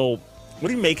 So what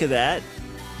do you make of that?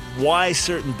 Why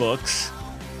certain books?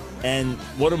 And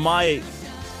what are my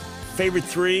favorite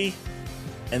 3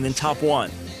 and then top 1?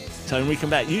 So when we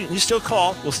come back, you still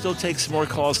call. We'll still take some more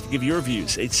calls to give your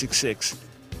views,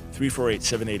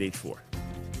 866-348-7884.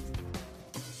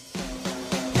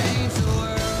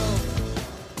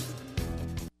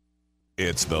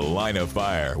 It's The Line of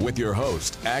Fire with your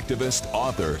host, activist,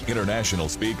 author, international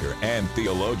speaker, and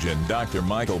theologian, Dr.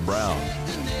 Michael Brown.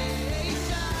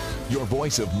 Your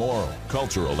voice of moral,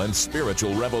 cultural, and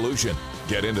spiritual revolution.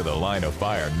 Get into The Line of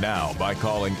Fire now by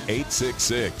calling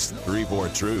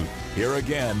 866-34-TRUTH. Here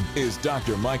again is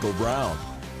Dr. Michael Brown.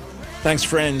 Thanks,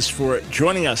 friends, for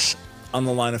joining us on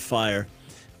The Line of Fire.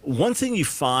 One thing you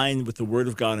find with the Word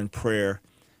of God and prayer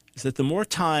is that the more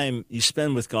time you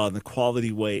spend with God in a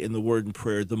quality way in the Word and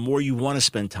prayer, the more you want to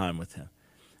spend time with Him.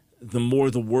 The more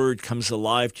the Word comes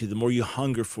alive to you, the more you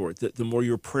hunger for it, the more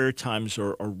your prayer times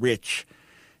are rich.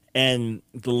 And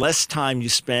the less time you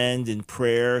spend in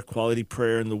prayer, quality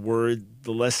prayer in the Word,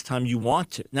 the less time you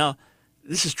want to. Now,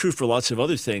 this is true for lots of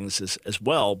other things as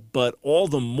well, but all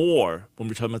the more when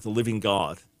we're talking about the living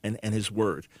God and His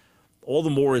Word, all the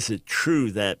more is it true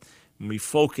that when we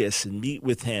focus and meet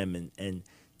with Him and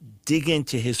dig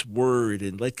into His Word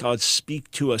and let God speak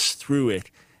to us through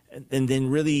it, and then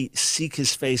really seek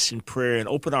His face in prayer and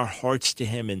open our hearts to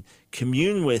Him and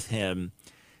commune with Him,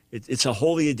 it's a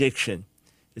holy addiction.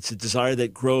 It's a desire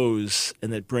that grows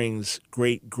and that brings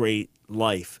great, great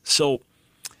life. So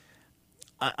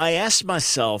I asked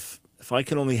myself, if I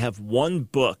could only have one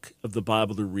book of the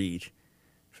Bible to read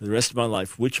for the rest of my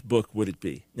life, which book would it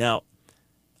be? Now,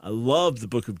 I love the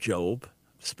book of Job.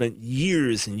 I've spent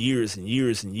years and years and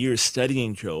years and years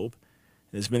studying Job.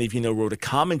 And as many of you know, wrote a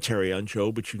commentary on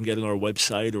Job, which you can get on our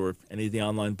website or any of the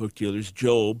online book dealers,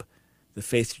 Job, The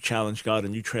Faith to Challenge God, a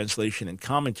new translation and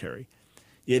commentary.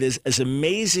 It is as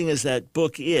amazing as that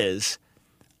book is,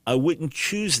 I wouldn't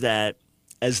choose that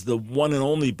as the one and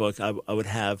only book I would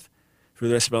have for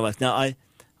the rest of my life. Now,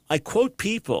 I quote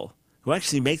people who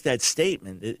actually make that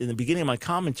statement in the beginning of my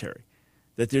commentary,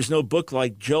 that there's no book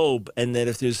like Job, and that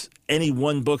if there's any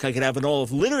one book I could have in all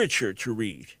of literature to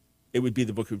read, it would be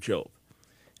the book of Job.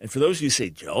 And for those of you who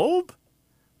say, Job?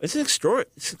 It's an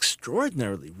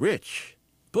extraordinarily rich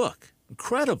book,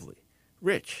 incredibly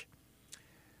rich.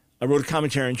 I wrote a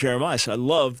commentary on Jeremiah, so I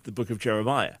love the book of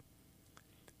Jeremiah.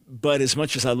 But as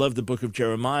much as I love the book of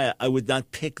Jeremiah, I would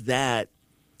not pick that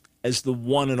as the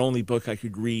one and only book I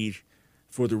could read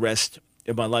for the rest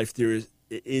of my life.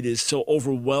 It is so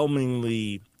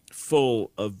overwhelmingly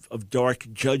full of dark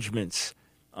judgments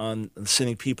on the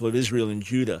sinning people of Israel and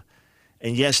Judah.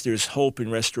 And yes, there's hope and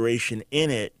restoration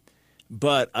in it,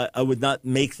 but I would not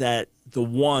make that the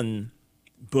one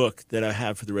book that I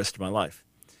have for the rest of my life.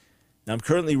 Now, I'm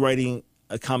currently writing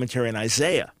a commentary on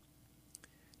Isaiah,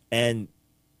 and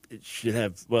it should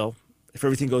have, well, if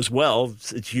everything goes well,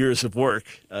 it's years of work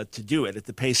to do it at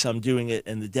the pace I'm doing it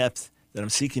and the depth that I'm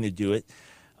seeking to do it.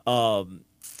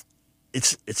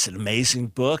 It's an amazing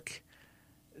book.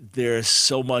 There's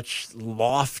so much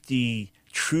lofty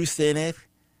truth in it.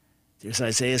 There's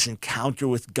Isaiah's encounter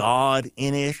with God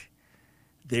in it.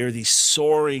 There are these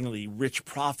soaringly rich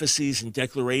prophecies and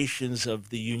declarations of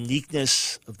the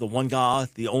uniqueness of the one God,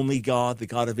 the only God, the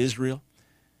God of Israel.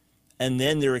 And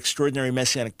then there are extraordinary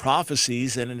messianic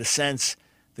prophecies, and in a sense,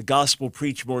 the gospel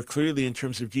preached more clearly in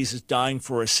terms of Jesus dying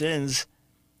for our sins.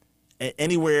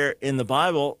 Anywhere in the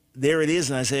Bible, there it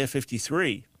is in Isaiah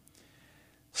 53.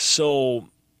 So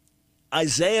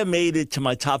Isaiah made it to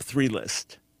my top 3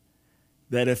 list.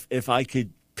 That if I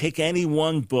could pick any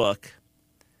one book,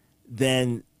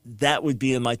 then that would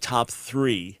be in my top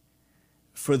 3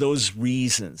 for those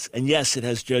reasons. And yes, it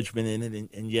has judgment in it,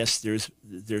 and yes,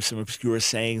 there's some obscure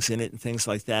sayings in it and things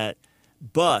like that.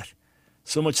 But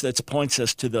so much that points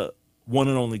us to the one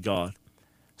and only God,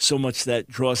 so much that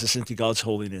draws us into God's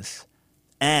holiness,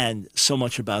 and so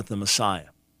much about the Messiah.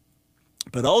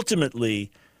 But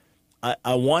ultimately,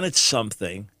 I wanted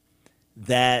something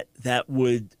that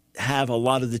would have a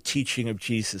lot of the teaching of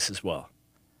Jesus as well.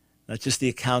 Not just the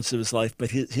accounts of his life,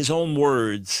 but his own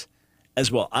words as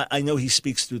well. I know he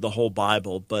speaks through the whole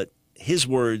Bible, but his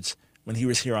words when he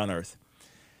was here on earth.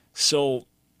 So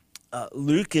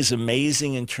Luke is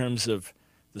amazing in terms of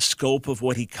the scope of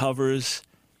what he covers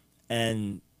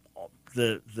and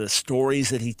the stories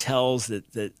that he tells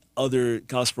that other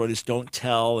gospel writers don't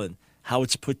tell, and how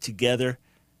it's put together.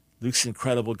 Luke's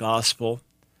incredible gospel.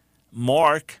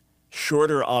 Mark,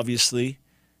 shorter, obviously,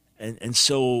 and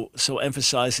so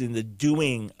emphasizing the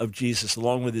doing of Jesus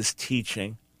along with his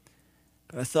teaching.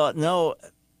 But I thought, no,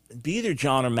 be either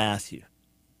John or Matthew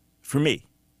for me.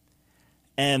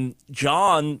 And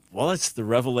John, well, it's the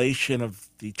revelation of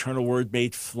the eternal word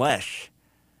made flesh.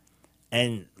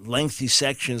 And lengthy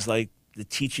sections like the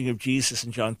teaching of Jesus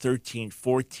in John 13,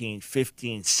 14,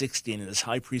 15, 16, and his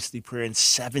high priestly prayer in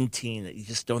 17 that you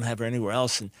just don't have anywhere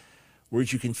else, and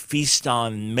words you can feast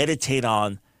on and meditate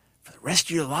on for the rest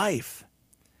of your life.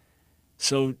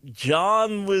 So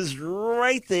John was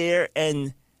right there,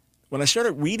 and when I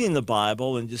started reading the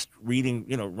Bible and just reading,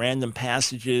 random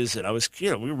passages, and I was, we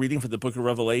were reading from the book of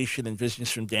Revelation and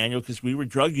visions from Daniel because we were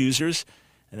drug users,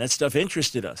 and that stuff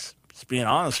interested us, just being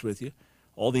honest with you.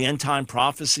 All the end-time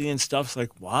prophecy and stuff's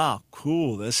like, wow,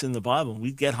 cool, that's in the Bible.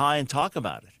 We'd get high and talk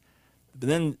about it. But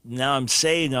then now I'm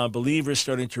saved, now I'm a believer,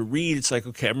 starting to read. It's like,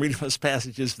 okay, I'm reading those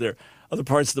passages. There are other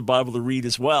parts of the Bible to read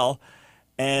as well.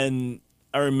 And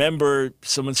I remember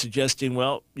someone suggesting,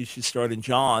 well, you should start in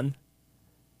John.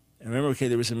 And I remember, okay,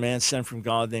 there was a man sent from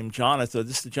God named John. I thought,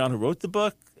 this is the John who wrote the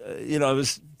book? I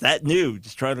was that new,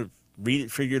 just trying to read it,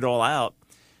 figure it all out.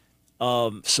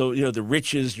 So, the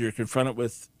riches you're confronted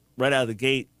with right out of the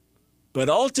gate. But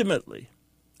ultimately,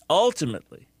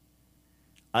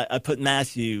 I put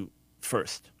Matthew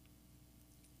first,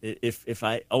 if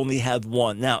I only had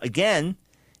one. Now, again,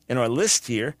 in our list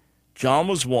here, John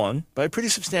was one by a pretty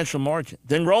substantial margin.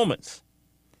 Then Romans.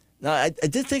 Now, I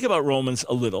did think about Romans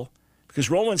a little, because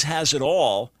Romans has it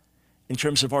all in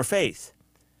terms of our faith.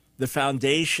 The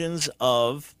foundations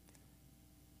of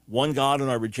one God and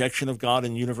our rejection of God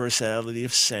and universality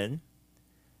of sin,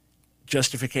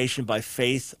 justification by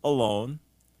faith alone,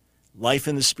 life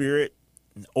in the Spirit,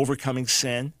 and overcoming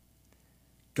sin,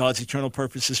 God's eternal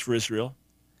purposes for Israel,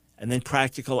 and then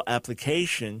practical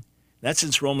application. In that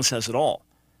sense, Romans has it all.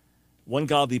 One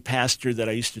godly pastor that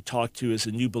I used to talk to as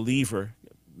a new believer,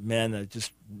 man I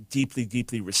just deeply,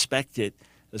 deeply respected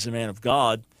as a man of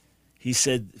God, he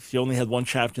said, if you only had one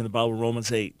chapter in the Bible,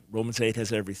 Romans 8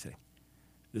 has everything.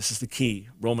 This is the key,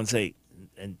 Romans 8.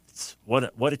 And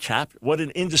what a chapter, what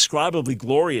an indescribably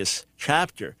glorious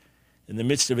chapter in the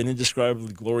midst of an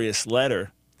indescribably glorious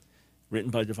letter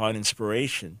written by divine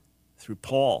inspiration through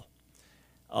Paul.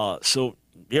 So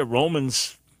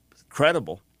Romans,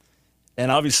 credible.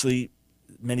 And obviously,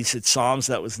 many said Psalms,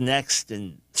 that was next,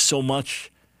 and so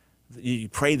much. You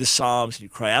pray the Psalms, you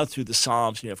cry out through the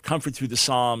Psalms, you have comfort through the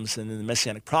Psalms, and then the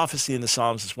Messianic prophecy in the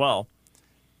Psalms as well.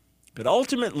 But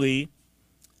ultimately,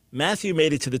 Matthew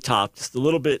made it to the top, just a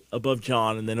little bit above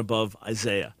John and then above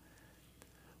Isaiah.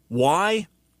 Why?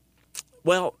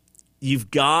 Well,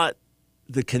 you've got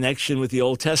the connection with the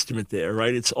Old Testament there,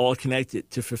 right? It's all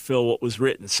connected to fulfill what was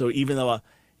written. So even though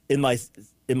in my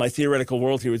theoretical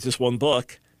world here with just one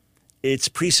book, it's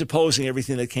presupposing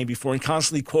everything that came before and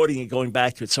constantly quoting it, going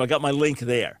back to it. So I got my link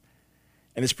there.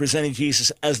 And it's presenting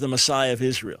Jesus as the Messiah of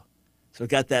Israel. So I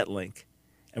got that link.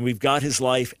 And we've got his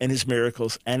life and his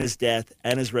miracles and his death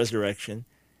and his resurrection.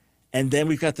 And then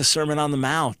we've got the Sermon on the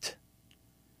Mount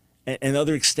and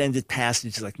other extended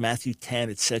passages like Matthew 10,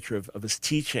 etc., of his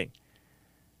teaching.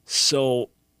 So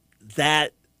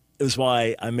that is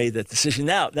why I made that decision.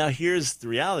 Now here's the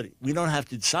reality. We don't have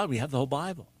to decide. We have the whole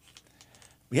Bible.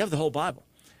 We have the whole Bible.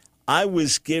 I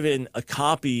was given a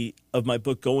copy of my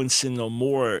book, Go and Sin No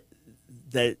More,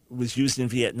 that was used in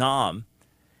Vietnam,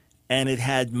 and it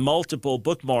had multiple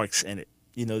bookmarks in it.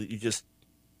 You know, you just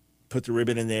put the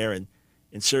ribbon in there and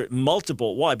insert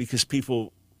multiple. Why? Because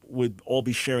people would all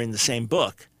be sharing the same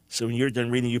book. So when you're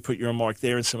done reading, you put your mark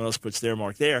there and someone else puts their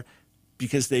mark there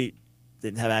because they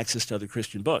didn't have access to other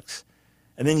Christian books.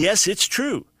 And then, yes, it's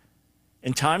true.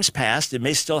 In times past, it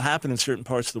may still happen in certain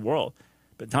parts of the world,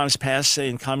 but in times past, say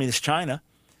in communist China,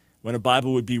 when a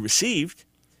Bible would be received,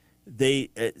 the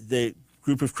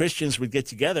group of Christians would get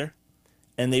together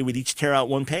and they would each tear out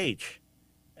one page.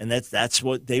 And that's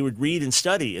what they would read and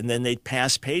study. And then they'd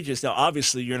pass pages. Now,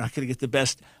 obviously, you're not going to get the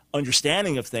best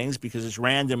understanding of things because it's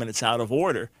random and it's out of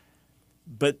order.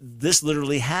 But this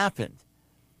literally happened.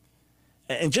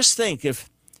 And just think if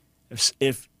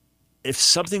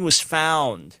something was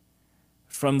found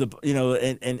from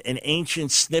the, an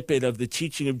ancient snippet of the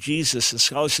teaching of Jesus, and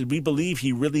scholars said, we believe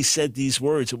he really said these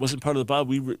words. It wasn't part of the Bible.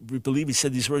 We believe he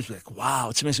said these words. We're like, wow,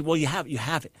 it's amazing. Well, you have it. You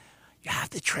have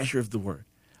the treasure of the word.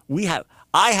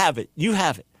 I have it. You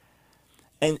have it.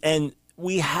 And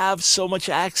we have so much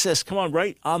access. Come on,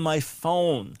 right on my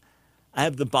phone. I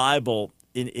have the Bible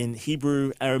in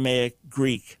Hebrew, Aramaic,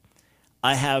 Greek.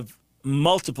 I have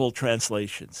multiple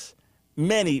translations.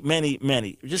 Many.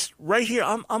 Just right here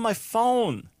on my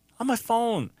phone. On my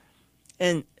phone.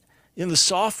 And in the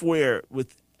software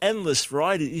with endless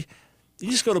variety, you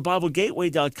just go to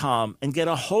BibleGateway.com and get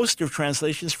a host of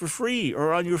translations for free,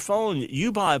 or on your phone,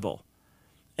 YouBible,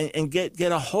 and get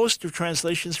a host of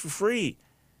translations for free,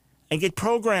 and get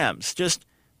programs. Just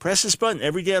press this button.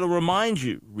 Every day it'll remind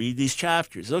you, read these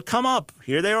chapters. They'll come up.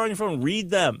 Here they are on your phone. Read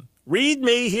them. Read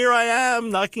me. Here I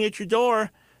am knocking at your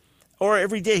door. Or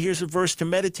every day, here's a verse to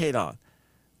meditate on,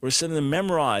 or something to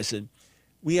memorize. And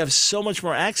we have so much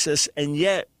more access, and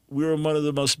yet we're one of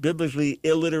the most biblically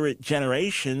illiterate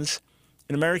generations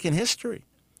in American history.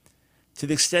 To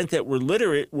the extent that we're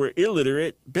literate, we're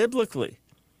illiterate biblically.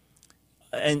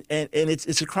 And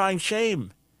it's a crying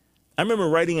shame. I remember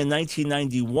writing in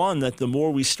 1991 that the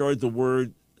more we stored the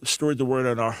word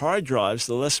on our hard drives,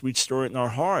 the less we'd store it in our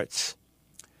hearts.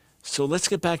 So let's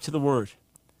get back to the word.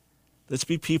 Let's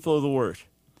be people of the word.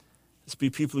 Let's be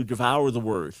people who devour the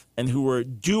word and who are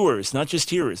doers, not just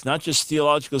hearers, not just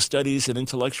theological studies and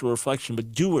intellectual reflection,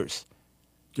 but doers,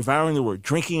 devouring the word,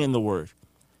 drinking in the word,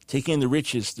 taking in the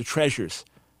riches, the treasures,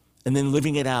 and then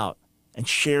living it out and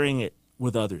sharing it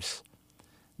with others.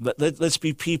 Let's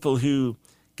be people who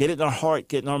get it in our heart,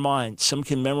 get it in our mind. Some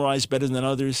can memorize better than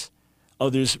others.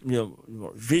 Others,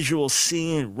 visual,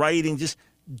 seeing, writing. Just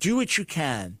do what you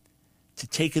can to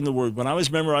take in the word. When I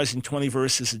was memorizing 20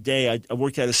 verses a day, I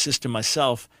worked out a system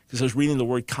myself because I was reading the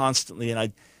word constantly,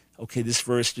 and this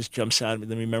verse just jumps out at me,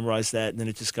 then we memorize that, and then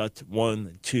it just got to 1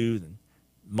 and 2, then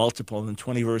multiple, and then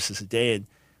 20 verses a day, and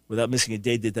without missing a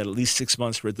day, did that at least 6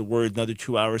 months, read the word another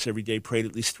 2 hours every day, prayed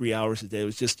at least 3 hours a day. It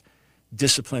was just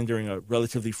discipline during a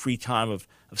relatively free time of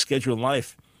scheduled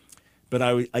life. But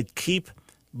I'd keep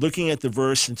looking at the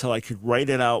verse until I could write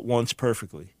it out once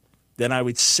perfectly. Then I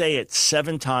would say it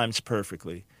 7 times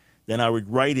perfectly. Then I would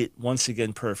write it once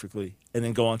again perfectly, and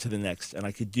then go on to the next. And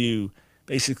I could do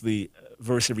basically a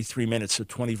verse every 3 minutes, so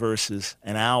 20 verses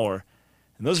an hour.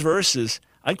 And those verses,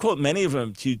 I quote many of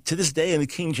them to this day in the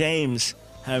King James,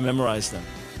 how I memorized them.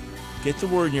 Get the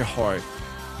word in your heart.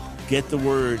 Get the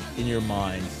word in your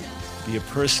mind. Be a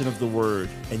person of the word,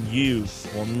 and you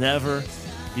will never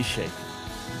be shaken.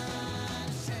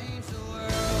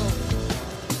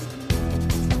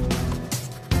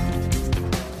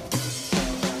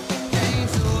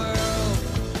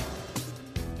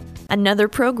 Another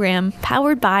program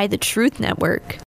powered by the Truth Network.